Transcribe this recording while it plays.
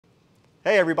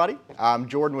Hey everybody, I'm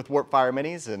Jordan with Warpfire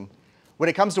Minis, and when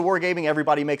it comes to wargaming,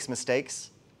 everybody makes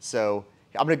mistakes. So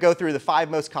I'm going to go through the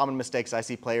 5 most common mistakes I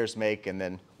see players make, and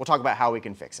then we'll talk about how we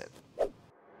can fix it.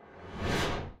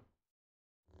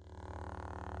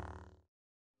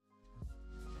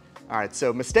 All right,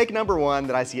 so mistake number 1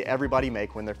 that I see everybody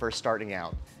make when they're first starting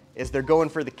out is they're going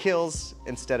for the kills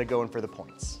instead of going for the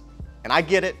points. And I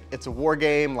get it, it's a war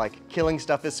game, like killing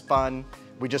stuff is fun.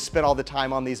 We just spent all the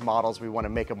time on these models, we want to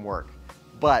make them work.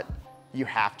 But you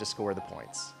have to score the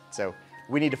points. So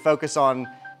we need to focus on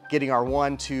getting our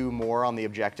 1, 2 more on the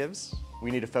objectives. We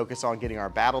need to focus on getting our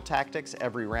battle tactics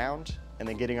every round, and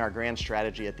then getting our grand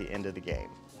strategy at the end of the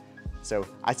game. So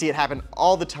I see it happen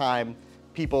all the time.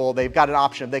 People, they've got an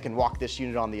option of they can walk this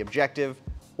unit on the objective,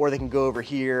 or they can go over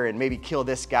here and maybe kill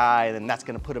this guy, and then that's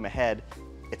gonna put them ahead.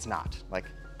 It's not. Like,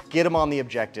 get them on the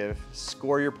objective,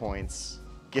 score your points,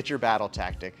 get your battle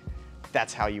tactic.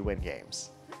 That's how you win games.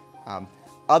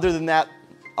 Other than that,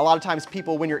 a lot of times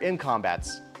people, when you're in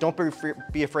combats, don't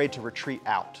be afraid to retreat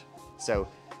out. So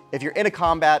if you're in a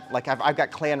combat, like I've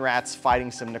got clan rats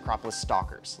fighting some Necropolis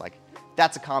stalkers, like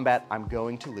that's a combat I'm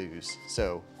going to lose.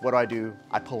 So what do?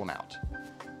 I pull them out.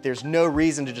 There's no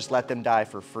reason to just let them die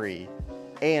for free.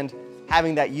 And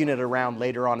having that unit around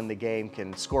later on in the game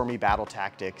can score me battle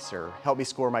tactics or help me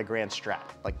score my grand strat.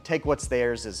 Like take what's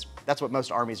theirs, that's what most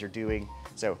armies are doing.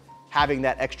 So having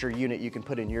that extra unit you can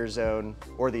put in your zone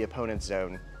or the opponent's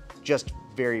zone, just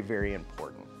very, very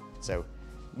important. So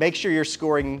make sure you're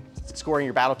scoring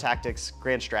your battle tactics,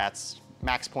 grand strats,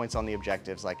 max points on the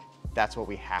objectives, like that's what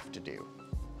we have to do.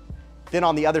 Then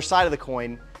on the other side of the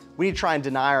coin, we need to try and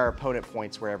deny our opponent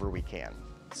points wherever we can.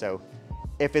 So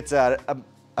if it's a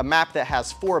map that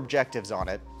has 4 objectives on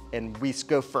it and we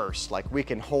go first, like we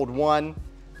can hold 1,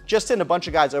 just send a bunch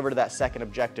of guys over to that second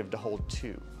objective to hold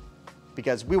 2.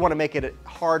 Because we want to make it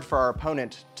hard for our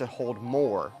opponent to hold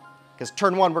more. Because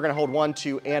turn 1, we're going to hold 1,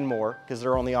 2, and more, because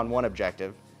they're only on 1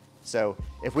 objective. So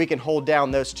if we can hold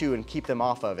down those 2 and keep them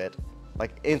off of it,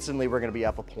 like instantly we're going to be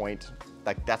up a point.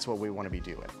 Like that's what we want to be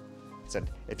doing. So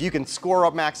if you can score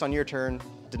up max on your turn,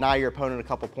 deny your opponent a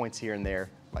couple points here and there,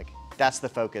 like that's the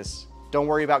focus. Don't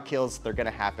worry about kills, they're going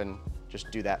to happen.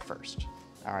 Just do that first.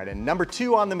 All right, and number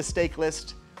 2 on the mistake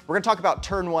list, we're going to talk about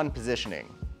turn 1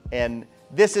 positioning. And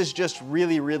this is just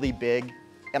really, really big,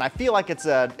 and I feel like it's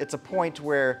a point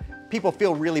where people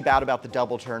feel really bad about the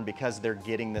double turn because they're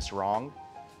getting this wrong.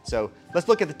 So let's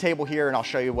look at the table here and I'll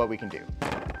show you what we can do.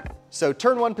 So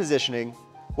turn 1 positioning,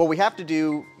 what we have to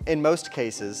do in most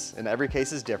cases, and every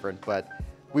case is different, but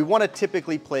we want to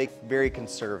typically play very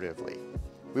conservatively.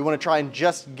 We want to try and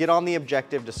just get on the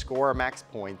objective to score our max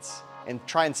points and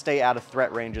try and stay out of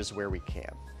threat ranges where we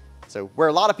can. So where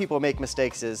a lot of people make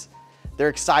mistakes is they're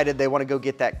excited, they want to go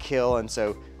get that kill, and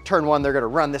so turn 1, they're going to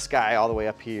run this guy all the way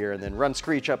up here and then run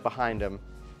Screech up behind him.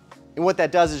 And what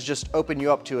that does is just open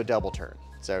you up to a double turn.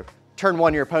 So turn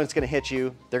 1, your opponent's going to hit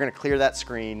you, they're going to clear that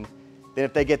screen. Then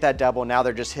if they get that double, now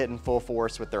they're just hitting full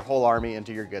force with their whole army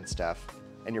into your good stuff,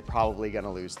 and you're probably going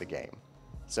to lose the game.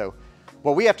 So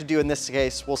what we have to do in this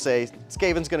case, we'll say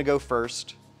Skaven's going to go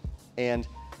first, and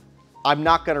I'm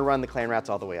not going to run the clan rats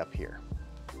all the way up here.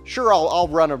 Sure, I'll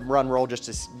run a run roll just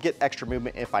to get extra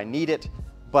movement if I need it,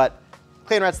 but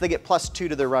clan rats, they get +2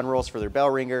 to their run rolls for their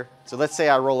bell ringer. So let's say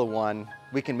I roll a 1,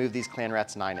 we can move these clan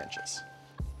rats 9 inches.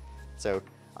 So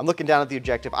I'm looking down at the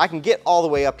objective. I can get all the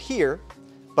way up here,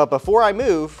 but before I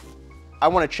move, I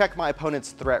want to check my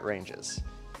opponent's threat ranges.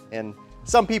 And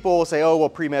some people will say, oh, well,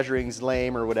 pre-measuring's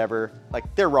lame or whatever.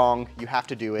 Like, they're wrong. You have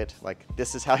to do it. Like,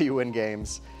 this is how you win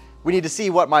games. We need to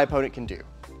see what my opponent can do.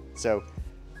 So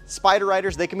Spider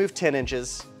Riders, they can move 10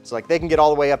 inches. So like they can get all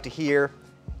the way up to here.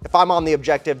 If I'm on the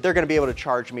objective, they're going to be able to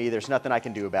charge me. There's nothing I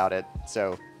can do about it.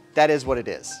 So that is what it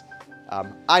is.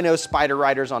 I know Spider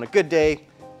Riders on a good day,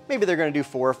 maybe they're going to do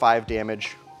 4 or 5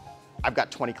 damage. I've got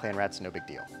 20 clan rats, no big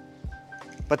deal.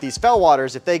 But these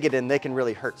Fellwaters, if they get in, they can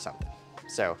really hurt something.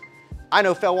 So I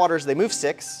know Fellwaters, they move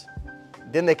 6,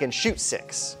 then they can shoot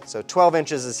 6. So 12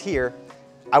 inches is here.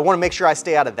 I want to make sure I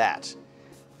stay out of that.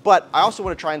 But I also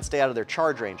want to try and stay out of their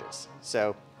charge ranges.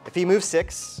 So if he moves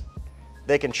 6,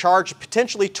 they can charge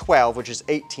potentially 12, which is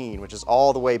 18, which is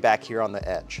all the way back here on the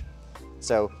edge.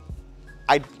 So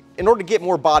in order to get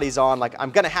more bodies on, like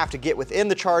I'm going to have to get within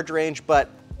the charge range,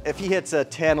 but if he hits a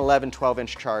 10, 11,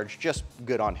 12-inch charge, just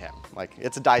good on him. Like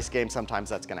it's a dice game, sometimes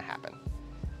that's going to happen.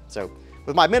 So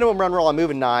with my minimum run roll, I'm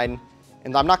moving 9,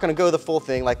 and I'm not going to go the full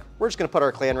thing. Like we're just going to put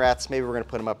our clan rats, maybe we're going to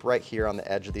put them up right here on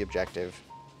the edge of the objective.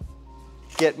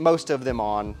 Get most of them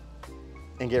on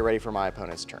and get ready for my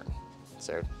opponent's turn.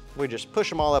 So we just push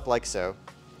them all up like so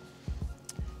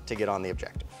to get on the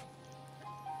objective.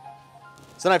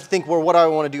 So then I have to think, well, what do I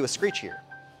want to do with Screech here?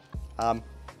 And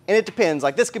it depends.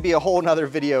 Like, this could be a whole nother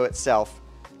video itself.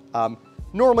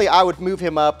 Normally, I would move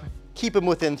him up, keep him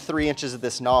within 3 inches of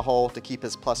this gnaw hole to keep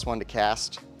his +1 to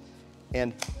cast.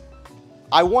 And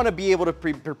I want to be able to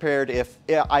be prepared if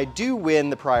I do win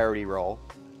the priority roll.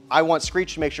 I want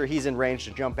Screech to make sure he's in range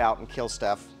to jump out and kill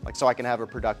stuff, like, so I can have a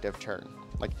productive turn.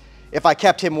 Like, if I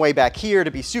kept him way back here to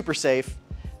be super safe,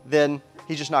 then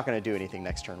he's just not going to do anything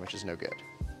next turn, which is no good.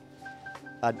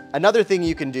 Another thing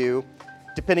you can do,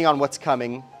 depending on what's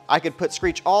coming, I could put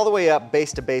Screech all the way up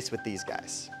base to base with these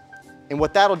guys. And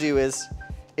what that'll do is,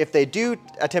 if they do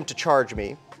attempt to charge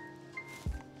me,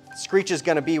 Screech is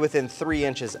going to be within 3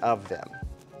 inches of them.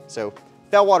 So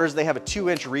Fellwaters, they have a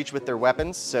 2-inch reach with their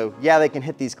weapons, so yeah, they can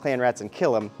hit these clan rats and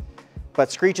kill them,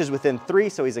 but Screech is within 3,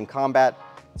 so he's in combat,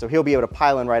 so he'll be able to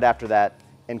pile in right after that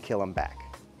and kill him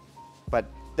back. But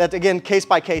that, again, case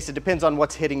by case, it depends on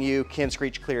what's hitting you. Can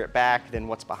Screech clear it back? Then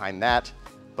what's behind that?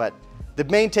 But the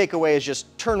main takeaway is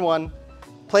just turn 1,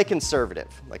 play conservative.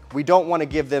 Like, we don't want to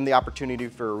give them the opportunity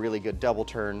for a really good double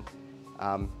turn.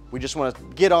 We just want to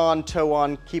get on, toe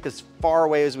on, keep as far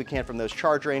away as we can from those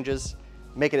charge ranges,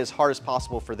 make it as hard as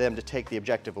possible for them to take the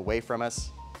objective away from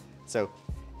us. So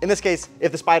in this case,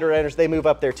 if the Spider enters, they move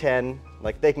up their 10,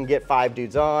 like, they can get 5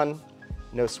 dudes on,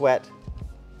 no sweat.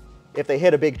 If they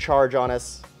hit a big charge on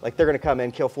us, like, they're going to come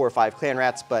in, kill 4 or 5 clan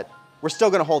rats, but we're still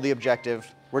going to hold the objective.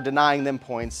 We're denying them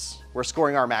points. We're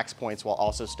scoring our max points while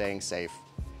also staying safe.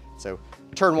 So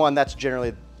turn 1, that's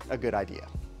generally a good idea.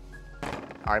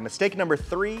 All right, mistake number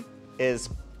 3 is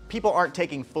people aren't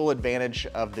taking full advantage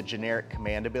of the generic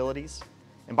command abilities.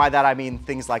 And by that I mean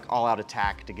things like all-out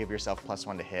attack to give yourself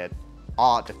 +1 to hit,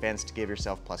 all-out defense to give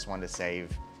yourself +1 to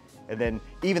save, and then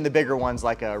even the bigger ones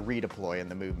like a redeploy in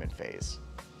the movement phase.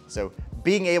 So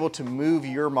being able to move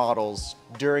your models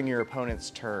during your opponent's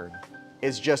turn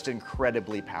is just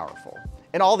incredibly powerful.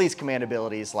 And all these command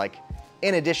abilities, like,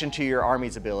 in addition to your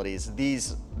army's abilities,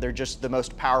 they're just the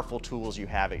most powerful tools you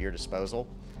have at your disposal.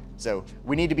 So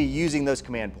we need to be using those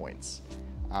command points.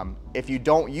 If you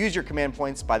don't use your command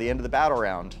points by the end of the battle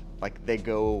round, like, they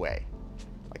go away.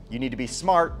 Like, you need to be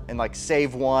smart and, like,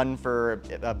 save 1 for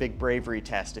a big bravery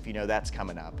test if you know that's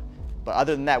coming up. But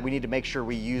other than that, we need to make sure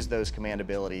we use those command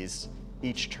abilities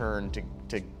each turn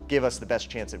to give us the best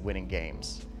chance at winning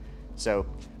games. So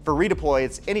for redeploy,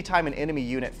 it's anytime an enemy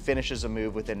unit finishes a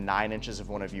move within 9 inches of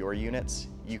one of your units,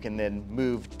 you can then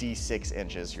move D6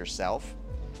 inches yourself.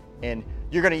 And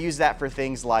you're going to use that for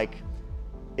things like,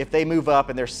 if they move up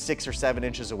and they're 6 or 7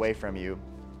 inches away from you,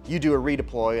 you do a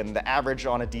redeploy, and the average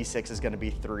on a D6 is going to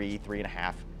be 3,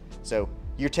 3.5. So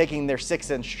you're taking their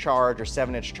 6-inch charge or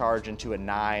 7-inch charge into a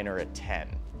 9 or a 10.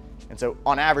 And so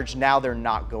on average, now they're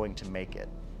not going to make it.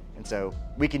 And so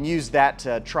we can use that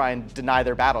to try and deny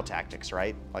their battle tactics,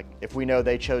 right? Like, if we know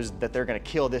they chose that they're going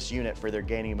to kill this unit for their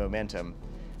gaining momentum,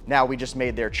 now we just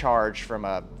made their charge from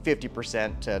a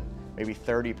 50% to maybe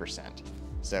 30%.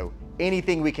 So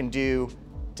anything we can do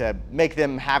to make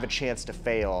them have a chance to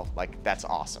fail, like, that's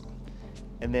awesome.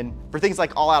 And then for things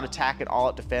like all-out attack and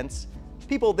all-out defense,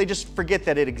 people, they just forget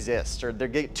that it exists, or they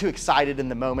get too excited in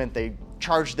the moment. They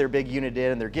charge their big unit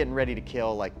in and they're getting ready to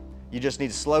kill. Like, you just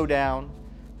need to slow down,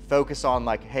 focus on,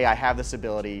 like, hey, I have this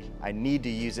ability. I need to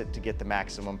use it to get the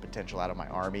maximum potential out of my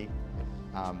army.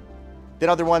 Then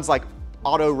other ones like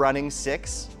auto running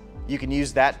 6, you can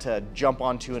use that to jump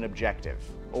onto an objective.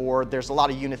 Or there's a lot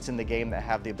of units in the game that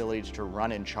have the ability to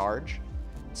run and charge.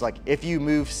 It's like, if you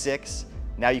move 6,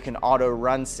 now you can auto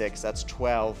run 6, that's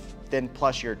 12, then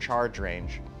plus your charge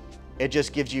range. It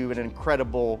just gives you an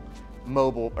incredibly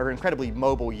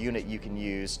mobile unit you can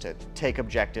use to take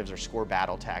objectives or score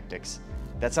battle tactics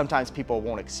that sometimes people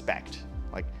won't expect.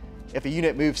 Like, if a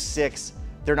unit moves 6,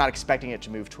 they're not expecting it to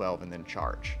move 12 and then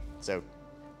charge. So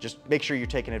just make sure you're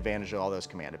taking advantage of all those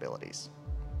command abilities.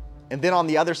 And then on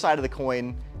the other side of the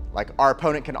coin, like, our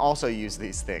opponent can also use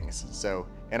these things. So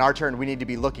in our turn, we need to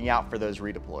be looking out for those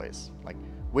redeploys. Like,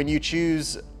 when you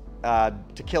choose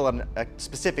to kill a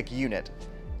specific unit,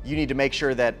 you need to make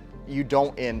sure that you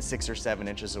don't end 6 or 7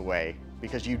 inches away,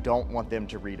 because you don't want them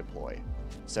to redeploy.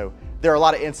 So there are a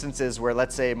lot of instances where,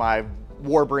 let's say my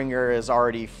Warbringer is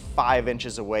already 5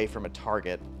 inches away from a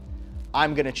target.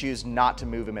 I'm going to choose not to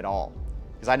move him at all,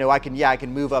 because I know I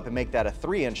can move up and make that a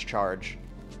 3-inch charge,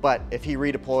 but if he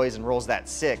redeploys and rolls that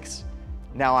 6,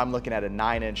 now I'm looking at a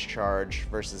 9-inch charge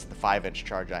versus the 5-inch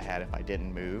charge I had if I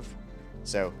didn't move.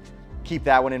 So keep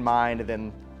that one in mind, and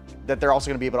then that they're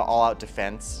also going to be able to all-out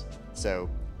defense. So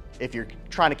if you're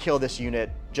trying to kill this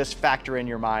unit, just factor in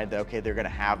your mind that, okay, they're going to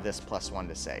have this +1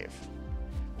 to save.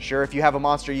 Sure, if you have a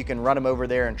monster, you can run them over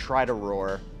there and try to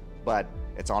roar, but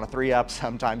it's on a 3-up.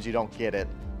 Sometimes you don't get it.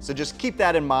 So just keep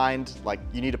that in mind, like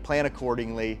you need to plan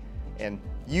accordingly and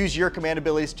use your command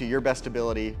abilities to your best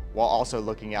ability while also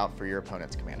looking out for your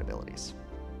opponent's command abilities.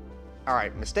 All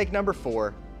right, mistake number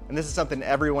 4, and this is something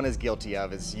everyone is guilty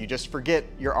of, is you just forget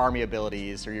your army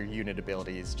abilities or your unit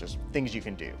abilities, just things you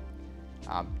can do.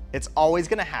 It's always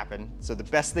gonna happen, so the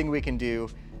best thing we can do,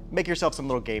 make yourself some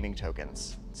little gaming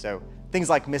tokens. So things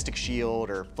like Mystic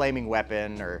Shield or Flaming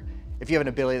Weapon, or if you have an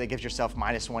ability that gives yourself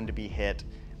 -1 to be hit,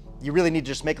 you really need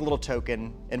to just make a little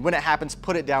token, and when it happens,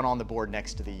 put it down on the board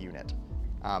next to the unit.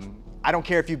 I don't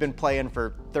care if you've been playing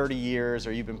for 30 years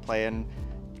or you've been playing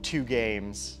 2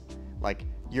 games, like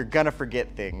you're gonna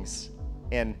forget things.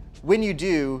 And when you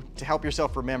do, to help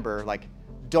yourself remember, like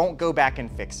don't go back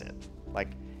and fix it. Like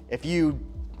if your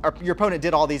opponent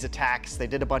did all these attacks, they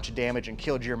did a bunch of damage and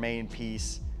killed your main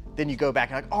piece, then you go back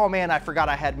and like, oh man, I forgot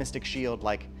I had Mystic Shield,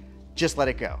 like just let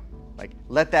it go. Like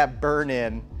let that burn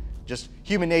in. Just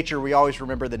human nature, we always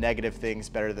remember the negative things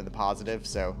better than the positive.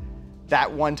 So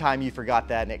that one time you forgot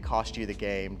that and it cost you the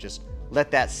game, just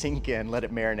let that sink in, let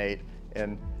it marinate,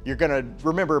 and you're gonna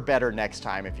remember better next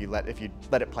time if you let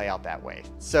it play out that way.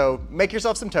 So make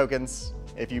yourself some tokens.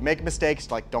 If you make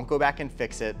mistakes, like don't go back and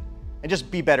fix it, and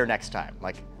just be better next time.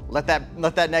 Like let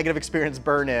that negative experience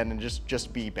burn in and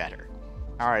just be better.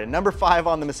 All right, and number 5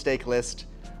 on the mistake list,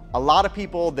 a lot of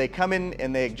people, they come in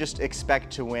and they just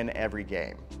expect to win every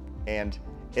game. And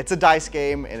it's a dice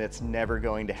game and it's never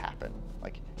going to happen.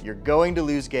 Like you're going to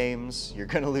lose games, you're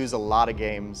gonna lose a lot of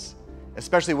games,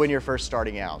 especially when you're first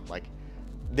starting out. Like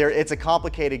it's a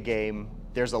complicated game,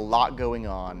 there's a lot going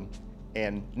on,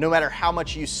 and no matter how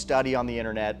much you study on the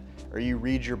internet or you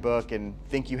read your book and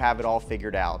think you have it all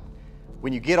figured out,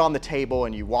 when you get on the table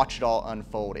and you watch it all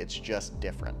unfold, it's just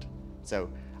different. So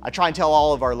I try and tell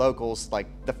all of our locals, like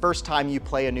the first time you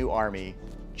play a new army,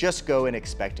 just go in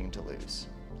expecting to lose.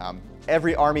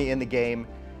 Every army in the game,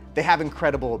 they have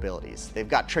incredible abilities. They've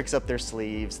got tricks up their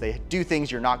sleeves, they do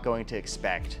things you're not going to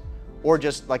expect, or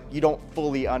just like you don't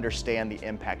fully understand the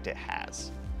impact it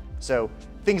has. So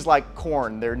things like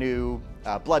Khorne, their new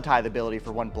Blood Tithe ability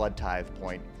for 1 Blood Tithe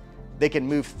point, they can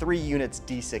move 3 units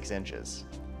d6 inches.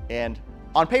 And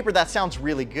on paper that sounds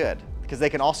really good, because they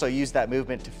can also use that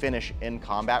movement to finish in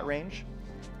combat range.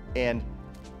 And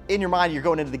in your mind, you're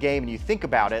going into the game and you think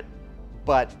about it,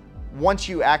 but once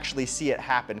you actually see it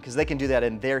happen, because they can do that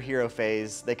in their hero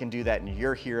phase, they can do that in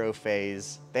your hero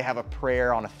phase. They have a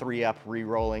prayer on a 3-up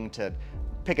re-rolling to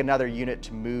pick another unit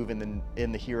to move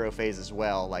in the hero phase as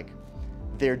well. Like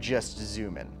they're just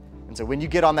zooming. And so when you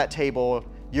get on that table,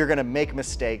 you're gonna make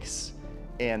mistakes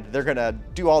and they're gonna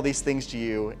do all these things to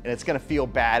you and it's gonna feel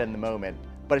bad in the moment,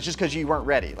 but it's just because you weren't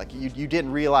ready. Like you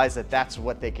didn't realize that that's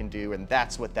what they can do and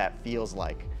that's what that feels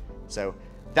like. So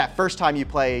that first time you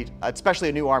play, especially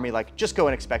a new army, like just go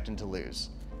in expecting to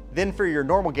lose. Then for your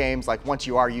normal games, like once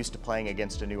you are used to playing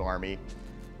against a new army,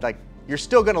 like you're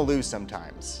still gonna lose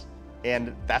sometimes.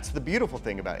 And that's the beautiful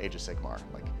thing about Age of Sigmar.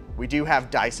 Like we do have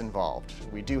dice involved.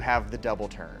 We do have the double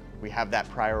turn. We have that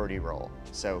priority roll.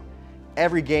 So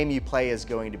every game you play is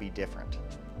going to be different.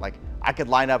 Like I could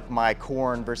line up my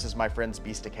Khorne versus my friend's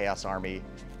Beast of Chaos army,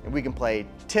 and we can play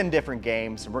 10 different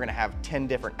games and we're gonna have 10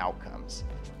 different outcomes.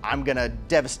 I'm gonna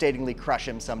devastatingly crush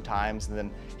him sometimes, and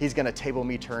then he's gonna table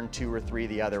me turn 2 or 3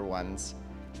 the other ones.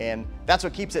 And that's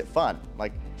what keeps it fun.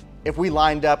 Like, if we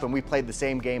lined up and we played the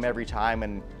same game every time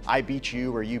and I beat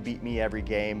you or you beat me every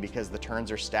game because the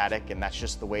turns are static and that's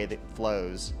just the way that it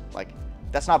flows, like,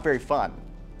 that's not very fun.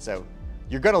 So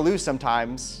you're gonna lose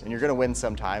sometimes and you're gonna win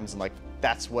sometimes, and like,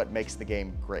 that's what makes the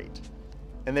game great.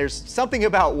 And there's something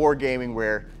about wargaming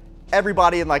where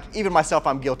everybody, and like even myself,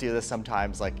 I'm guilty of this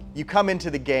sometimes, like you come into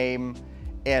the game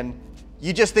and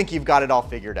you just think you've got it all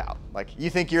figured out. Like you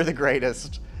think you're the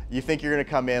greatest, you think you're gonna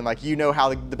come in, like you know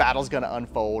how the battle's gonna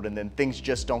unfold, and then things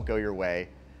just don't go your way.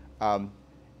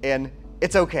 And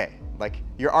it's okay. Like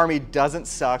your army doesn't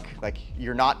suck, like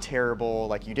you're not terrible,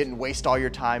 like you didn't waste all your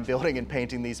time building and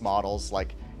painting these models,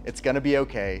 like it's gonna be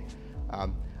okay.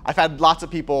 I've had lots of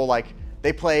people, like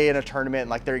they play in a tournament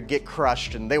and like they get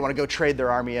crushed and they want to go trade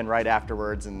their army in right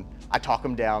afterwards, and I talk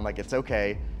them down, like it's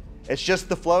okay. It's just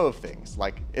the flow of things.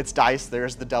 Like it's dice,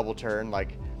 there's the double turn.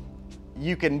 Like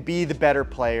you can be the better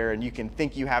player and you can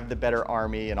think you have the better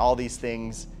army and all these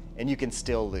things, and you can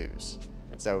still lose.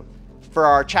 So for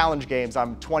our challenge games,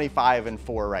 I'm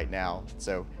 25-4 right now.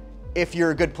 So if you're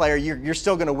a good player, you're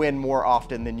still gonna win more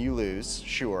often than you lose,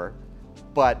 sure,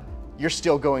 but you're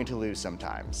still going to lose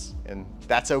sometimes, and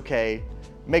that's okay.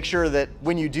 Make sure that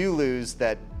when you do lose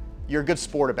that you're a good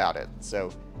sport about it. So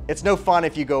it's no fun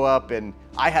if you go up and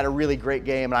I had a really great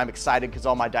game and I'm excited because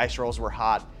all my dice rolls were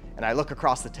hot, and and I look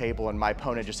across the table and my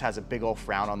opponent just has a big old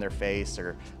frown on their face,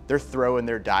 or they're throwing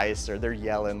their dice, or they're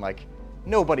yelling. Like,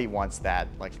 nobody wants that.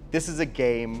 Like, this is a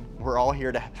game. We're all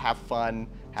here to have fun,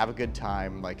 have a good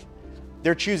time. Like,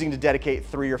 they're choosing to dedicate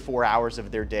 3 or 4 hours of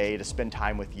their day to spend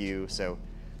time with you. So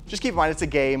just keep in mind, it's a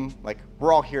game. Like,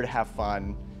 we're all here to have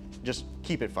fun. Just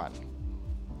keep it fun.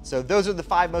 So those are the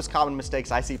 5 most common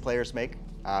mistakes I see players make.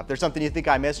 If there's something you think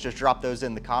I missed, just drop those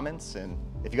in the comments. And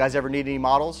if you guys ever need any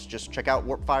models, just check out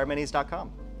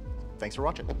warpfireminis.com. Thanks for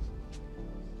watching.